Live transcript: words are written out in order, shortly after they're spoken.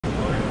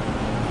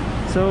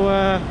So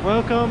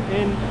welcome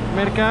in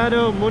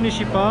Mercado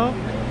Municipal.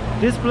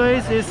 This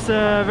place is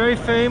very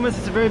famous.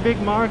 It's a very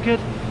big market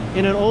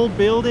in an old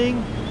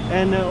building,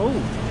 and oh,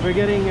 we're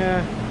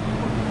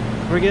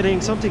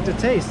getting something to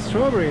taste.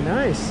 Strawberry,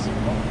 nice.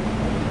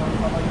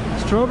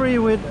 Strawberry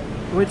with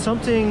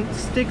something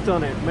sticked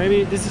on it.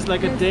 Maybe this is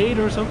like a date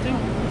or something.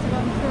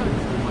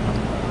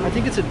 I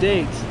think it's a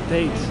date.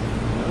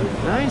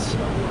 Nice.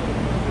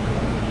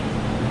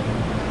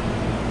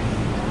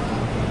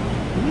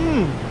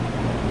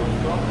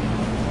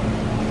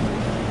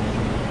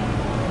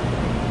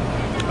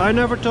 I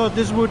never thought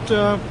this would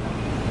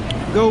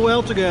go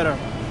well together.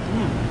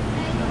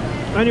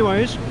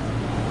 Anyways,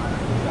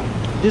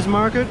 this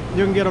market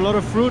you can get a lot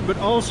of fruit, but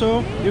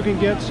also you can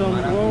get some.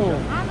 Whoa.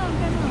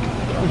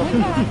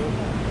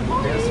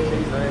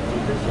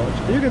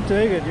 You can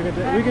take it.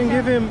 We can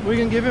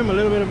give him a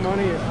little bit of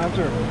money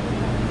after.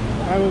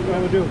 I will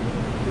do.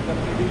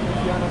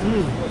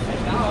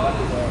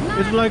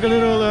 It's like a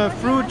little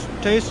fruit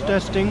taste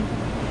testing,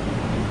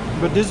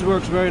 but this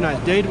works very nice.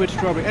 Date with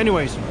strawberry.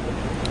 Anyways,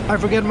 I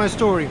forget my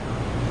story.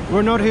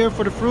 We're not here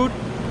for the fruit.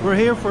 We're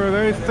here for a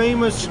very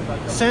famous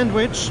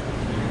sandwich.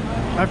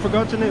 I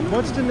forgot the name.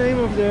 What's the name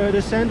of the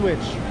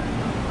sandwich?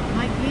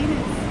 My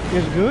goodness.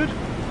 It's good?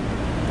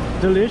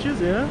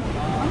 Delicious, yeah?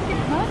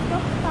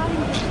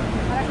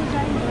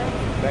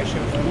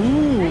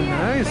 Ooh,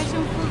 nice.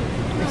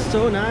 It's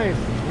so nice.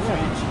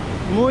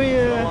 Yeah. Muy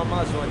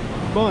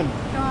bon.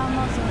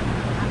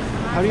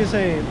 How do you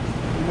say it?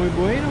 Muy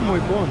bueno, muy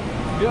bon.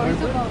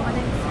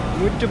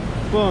 Muito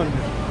bon.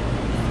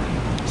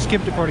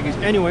 Skip the Portuguese.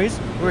 Anyways,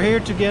 we're here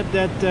to get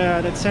that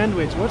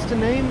sandwich. What's the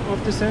name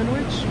of the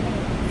sandwich?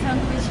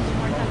 Sandwich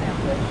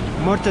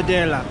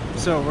Mortadella.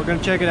 So we're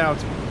gonna check it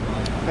out,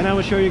 and I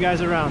will show you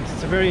guys around.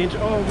 It's a very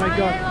oh my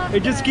god,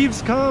 it just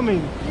keeps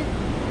coming.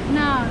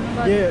 No,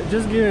 but yeah,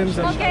 just give him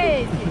some.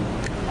 Okay.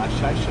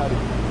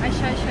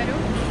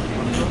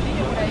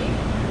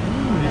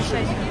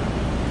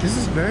 This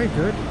is very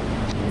good.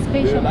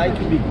 Special. I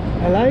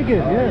like it.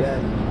 Yes,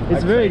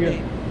 it's very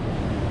good.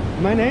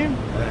 My name?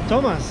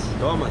 Thomas.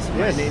 Thomas,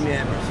 yes. My name is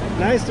Emerson.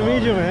 Nice to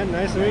meet you, man.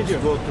 Nice to meet you.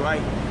 Go try.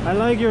 I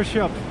like your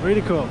shop.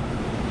 Really cool.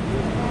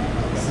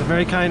 This is a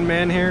very kind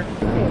man here.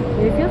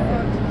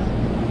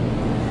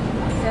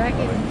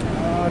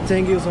 Oh,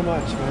 thank you so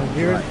much, man.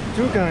 You're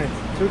too kind.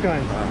 Too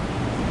kind.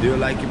 Do you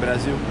like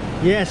Brazil?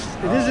 Yes.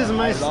 This is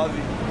my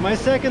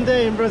second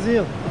day in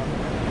Brazil.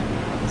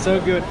 So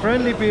good.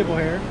 Friendly people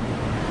here.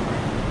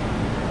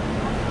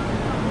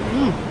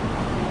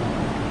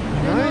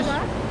 Nice.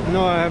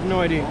 No, I have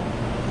no idea.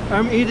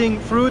 I'm eating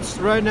fruits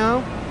right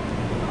now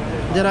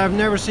that I've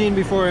never seen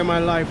before in my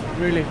life,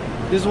 really.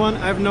 This one,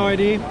 I have no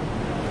idea.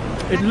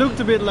 It looked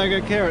a bit like a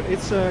carrot.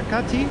 It's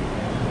kaki.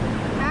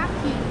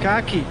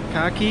 Kaki.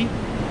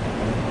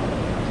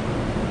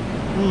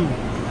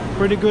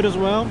 Pretty good as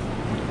well.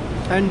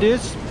 And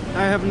this,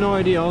 I have no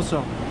idea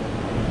also.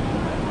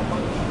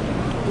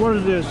 What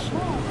is this?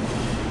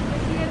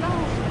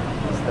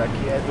 Esse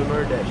daqui é do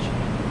Nordeste.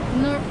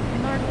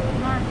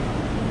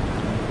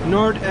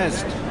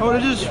 Northeast. Oh,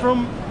 this is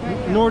from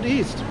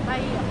Northeast.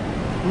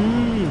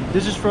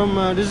 This is from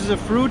this is a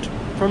fruit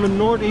from the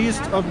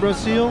northeast of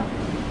Brazil.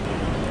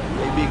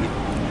 Big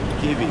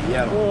kiwi,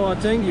 yellow. Oh,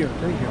 thank you.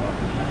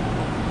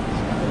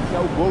 Esse é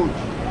o gold.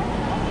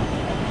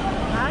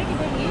 Ai, que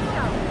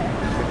delícia.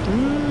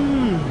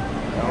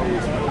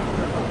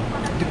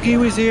 The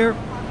kiwis here,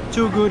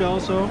 too good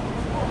also.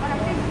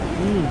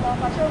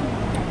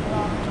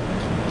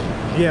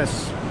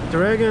 Yes,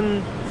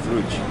 dragon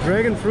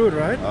fruit,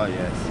 right? Oh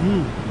yes.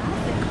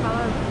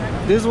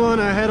 This one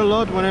I had a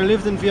lot when I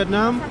lived in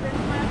Vietnam.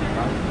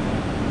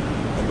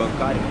 É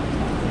bancário.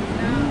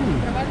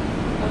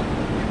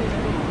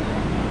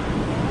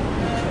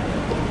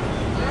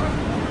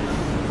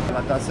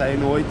 Ela tá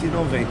saindo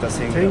R$8,90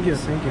 sem Thank gramas. you.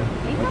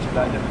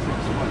 Quantidade é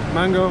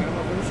Mango.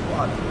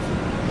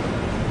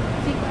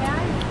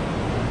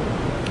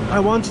 I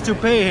wanted to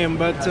pay him,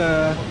 but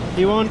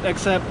he won't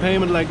accept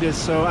payment like this,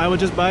 so I will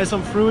just buy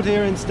some fruit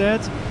here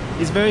instead.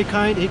 He's very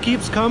kind. He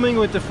keeps coming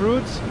with the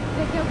fruits.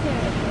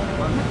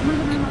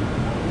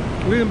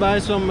 We can buy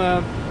some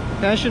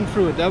passion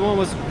fruit. That one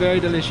was very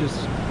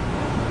delicious.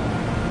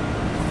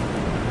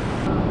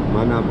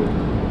 Manabo.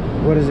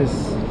 What is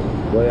this?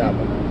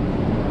 Goiaba.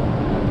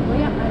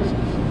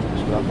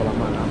 Acho que vai falar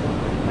manabo.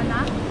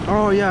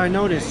 Oh yeah, I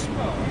know this.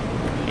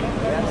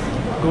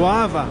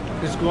 Guava.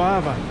 It's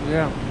guava.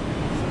 Yeah.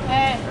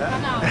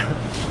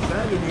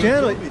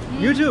 Channel.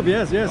 YouTube.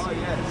 Yes. Oh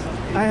yes.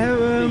 I have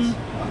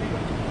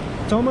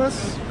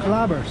Thomas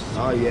Klabers.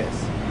 Oh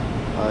yes.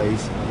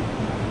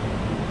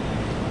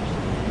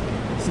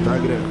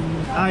 Instagram.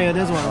 Yeah,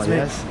 that's one. Oh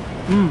yes.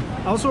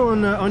 Also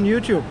on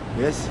YouTube.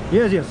 Yes.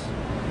 Yes.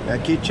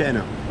 Aqui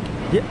channel.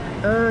 Yeah.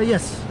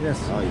 Yes.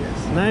 Oh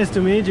yes. Nice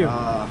to meet you.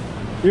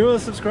 You will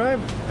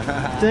subscribe?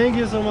 Thank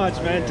you so much,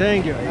 man.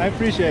 Thank you. I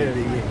appreciate it.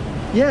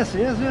 Yes.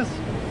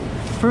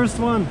 First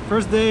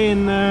day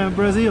in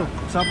Brazil,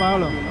 Sao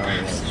Paulo.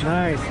 Nice.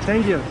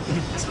 Thank you.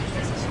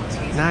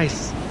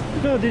 Nice.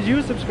 No, did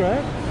you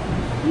subscribe?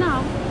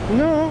 No.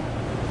 No.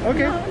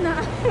 Okay. No.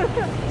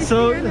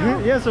 So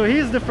yeah, so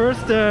he's the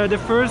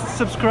first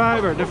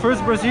subscriber, the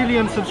first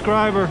Brazilian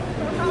subscriber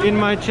in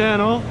my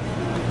channel.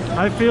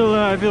 I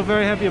feel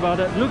very happy about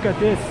that. Look at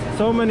this,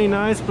 so many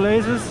nice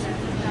places.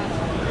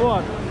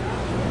 What?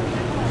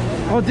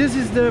 Oh, this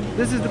is the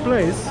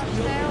place.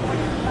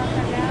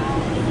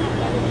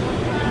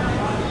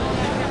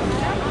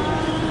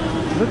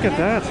 Look at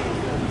that.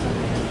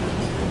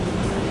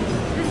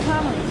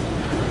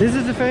 This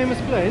is the famous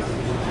place.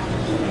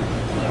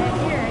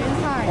 Yeah, here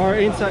inside. Or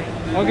inside.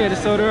 Okay,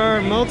 so there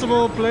are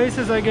multiple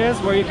places, I guess,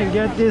 where you can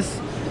get this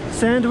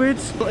sandwich.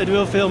 It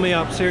will fill me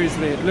up,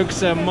 seriously. It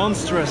looks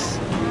monstrous.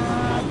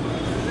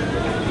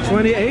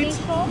 28?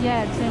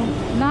 Yeah, it's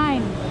in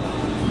 9.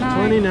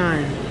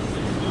 29.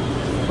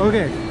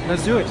 Okay,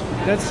 let's do it.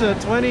 That's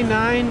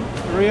 29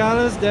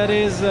 reales. That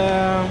is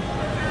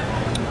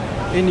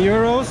in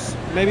euros,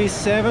 maybe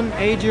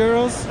 7-8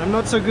 euros. I'm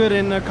not so good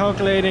in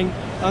calculating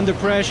under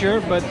pressure,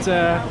 but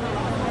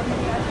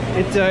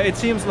it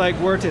seems like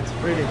worth it,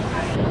 really.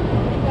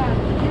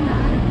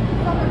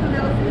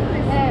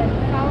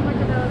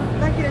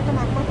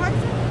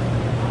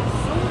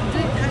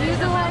 Do you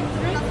do like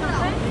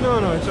drinks?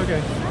 No, it's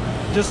okay.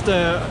 Just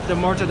the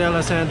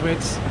mortadella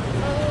sandwich.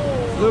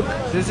 Look,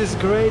 this is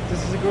great.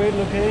 This is a great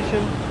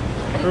location.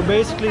 We're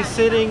basically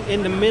sitting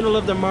in the middle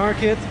of the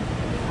market.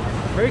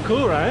 Very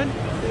cool, right?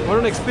 What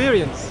an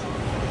experience.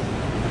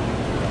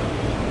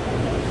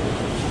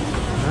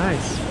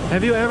 Nice.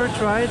 Have you ever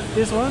tried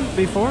this one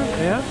before?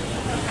 Yeah?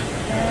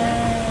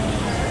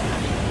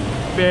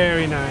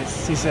 Very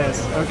nice, he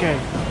says. Okay,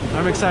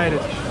 I'm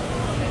excited.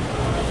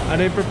 Are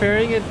they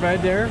preparing it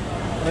right there?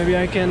 Maybe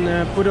I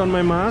can put on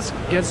my mask,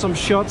 get some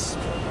shots.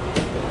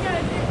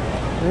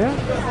 Yeah?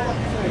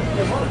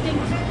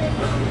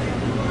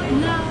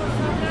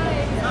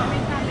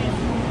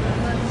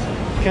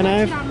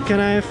 Can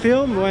I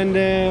film when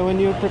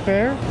you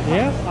prepare?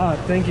 Yeah? Ah,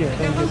 thank you.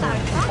 Thank you.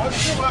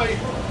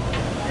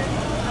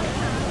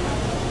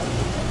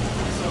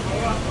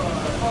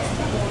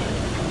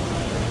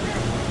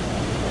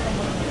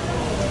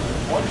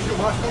 Pode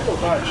filmar, fica à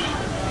vontade.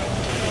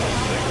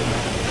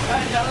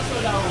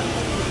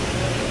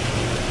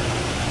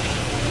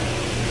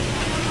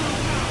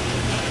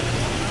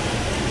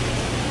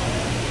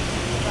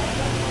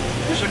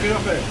 Deixa aqui,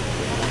 Jafé.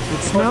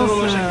 It smells.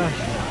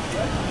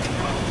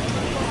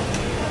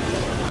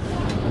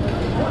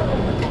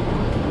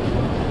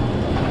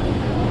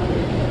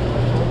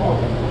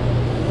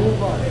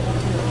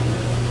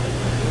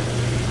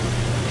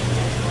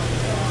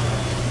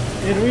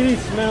 It really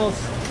smells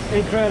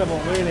incredible,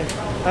 really.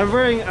 I'm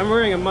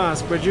wearing a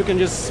mask, but you can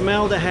just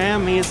smell the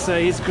ham.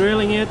 He's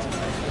grilling it.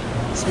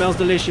 Smells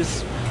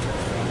delicious.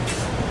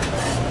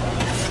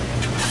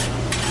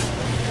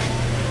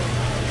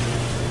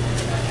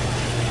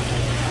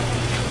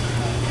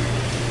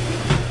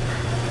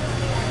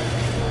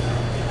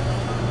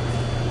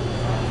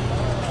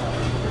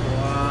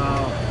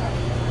 Wow.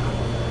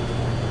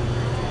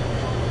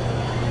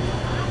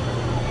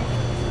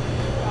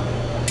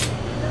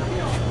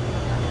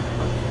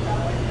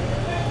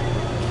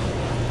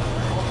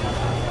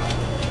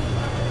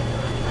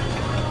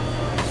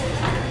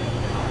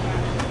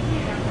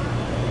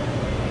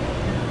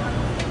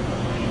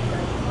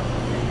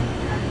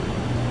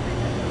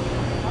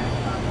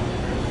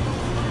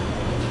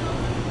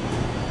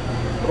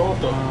 Oh,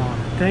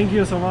 thank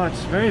you so much.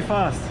 Very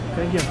fast.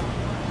 Thank you.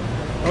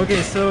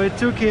 Okay, so it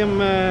took him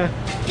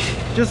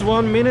just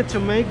 1 minute to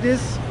make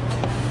this.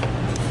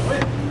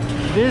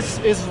 This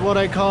is what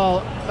I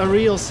call a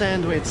real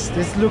sandwich.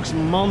 This looks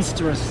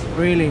monstrous,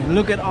 really.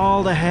 Look at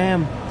all the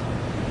ham.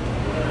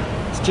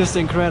 It's just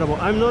incredible.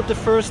 I'm not the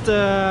first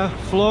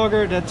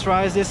vlogger that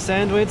tries this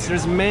sandwich.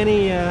 There's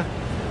many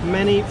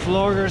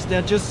vloggers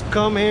that just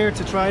come here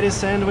to try this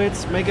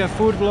sandwich, make a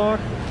food vlog.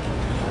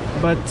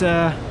 But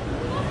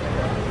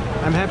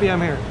I'm happy I'm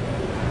here.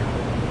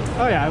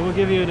 Oh yeah, I will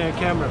give you the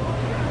camera.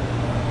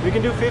 We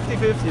can do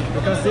 50-50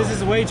 because this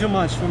is way too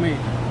much for me.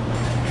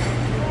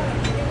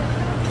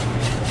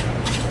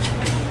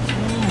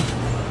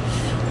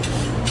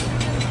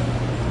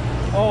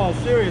 Oh,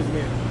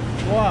 seriously.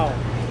 Wow.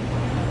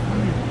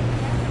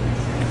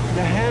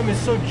 The ham is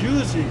so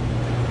juicy.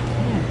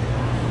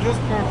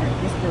 Just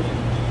perfect, just perfect.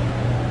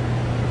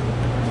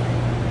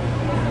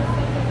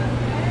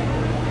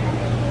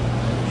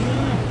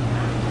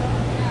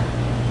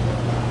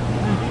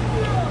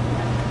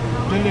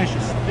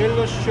 Delicious,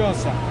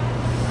 deliciosa.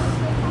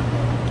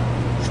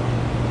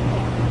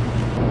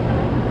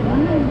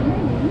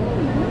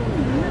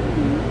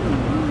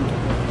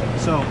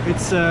 So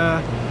it's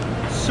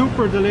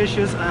super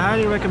delicious. I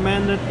highly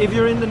recommend it. If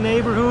you're in the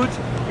neighborhood,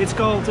 it's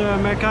called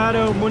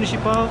Mercado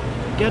Municipal.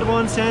 Get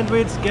one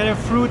sandwich, get a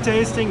fruit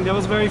tasting. That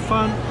was very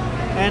fun.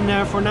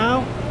 And for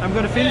now, I'm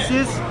gonna finish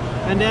this,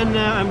 and then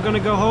I'm gonna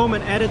go home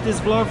and edit this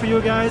vlog for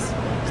you guys.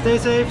 Stay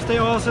safe, stay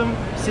awesome.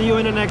 See you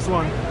in the next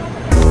one.